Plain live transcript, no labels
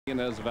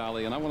Ynez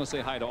Valley, and I want to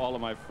say hi to all of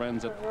my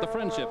friends at the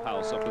Friendship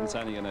House up in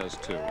San Ynez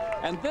too.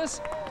 And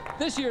this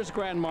year's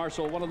Grand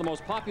Marshal, one of the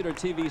most popular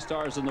TV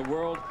stars in the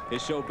world.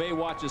 His show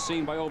Baywatch is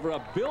seen by over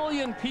 1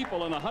 billion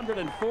people in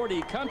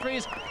 140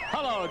 countries.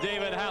 Hello,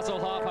 David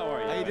Hasselhoff. How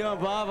are you? How you doing,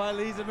 Bob? Hi,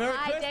 Lisa. Merry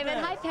Christmas. Hi, David.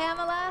 Hi,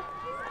 Pamela.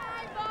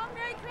 Hi, Bob.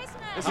 Merry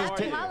Christmas.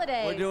 Happy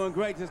holidays. We're doing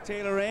great. This is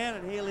Taylor Ann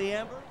and Haley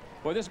Amber.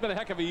 Boy, this has been a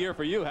heck of a year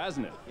for you,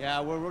 hasn't it?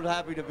 Yeah, we're real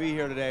happy to be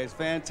here today. It's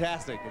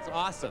fantastic. It's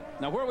awesome.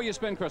 Now, where will you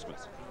spend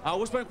Christmas?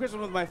 We'll spend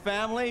Christmas with my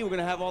family. We're going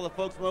to have all the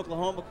folks from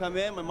Oklahoma come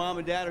in. My mom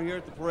and dad are here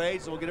at the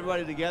parade, so we'll get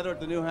everybody together at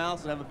the new house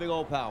and have a big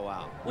old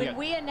powwow. When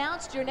we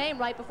announced your name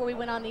right before we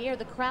went on the air,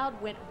 the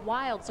crowd went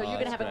wild, so you're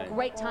going to have a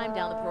great time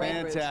down the parade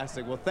route.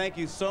 Fantastic. Well, thank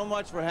you so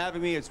much for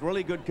having me. It's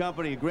really good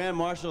company. Grand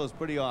Marshal is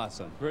pretty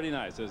awesome. Pretty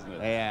nice, isn't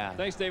it? Yeah.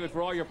 Thanks, David,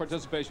 for all your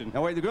participation.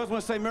 Now, wait, the girls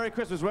want to say Merry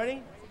Christmas.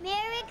 Ready?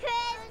 Merry Christmas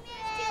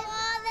to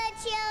all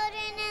the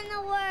children in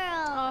the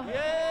world. Oh,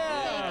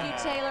 Yeah.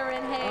 Thank you, Taylor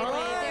and Haley. All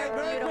right, They're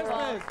Merry beautiful.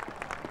 Christmas.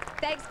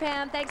 Thanks,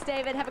 Pam. Thanks,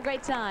 David. Have a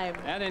great time.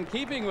 And in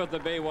keeping with the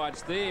Baywatch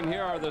theme,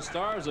 here are the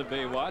stars of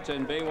Baywatch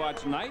and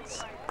Baywatch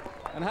Nights.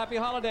 And happy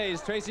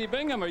holidays. Tracy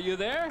Bingham, are you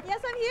there?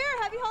 Yes, I'm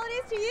here. Happy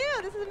holidays to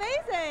you. This is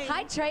amazing.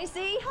 Hi,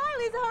 Tracy. Hi,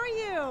 Lisa. How are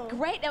you?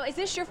 Great. Now, is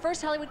this your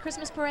first Hollywood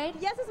Christmas parade?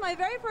 Yes, it's my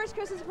very first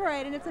Christmas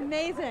parade, and it's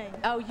amazing.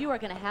 Oh, you are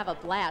going to have a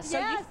blast.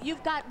 Yes. So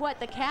you've got, what,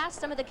 the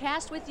cast, some of the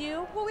cast with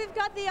you? Well, we've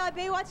got the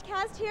Baywatch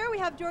cast here. We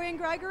have Dorian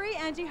Gregory,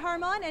 Angie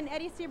Harmon, and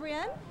Eddie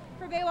Cibrian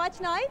for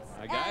Baywatch Nights.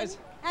 Hi, guys.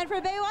 And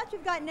for Baywatch,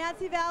 we've got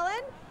Nancy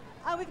Vallon.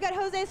 We've got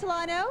Jose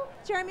Solano,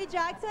 Jeremy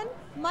Jackson,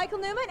 Michael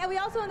Newman, and we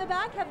also in the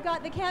back have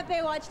got the Camp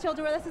Baywatch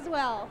children with us as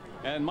well.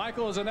 And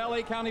Michael is an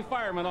LA County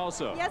fireman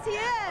also. Yes, he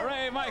is.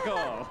 Hooray,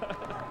 Michael.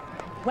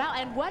 Wow,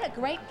 and what a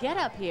great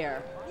get-up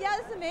here. Yeah,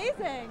 it's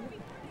amazing.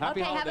 Happy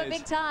okay, holidays. have a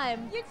big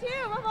time. You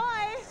too.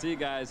 Bye-bye. See you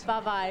guys.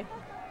 Bye-bye.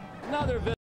 Another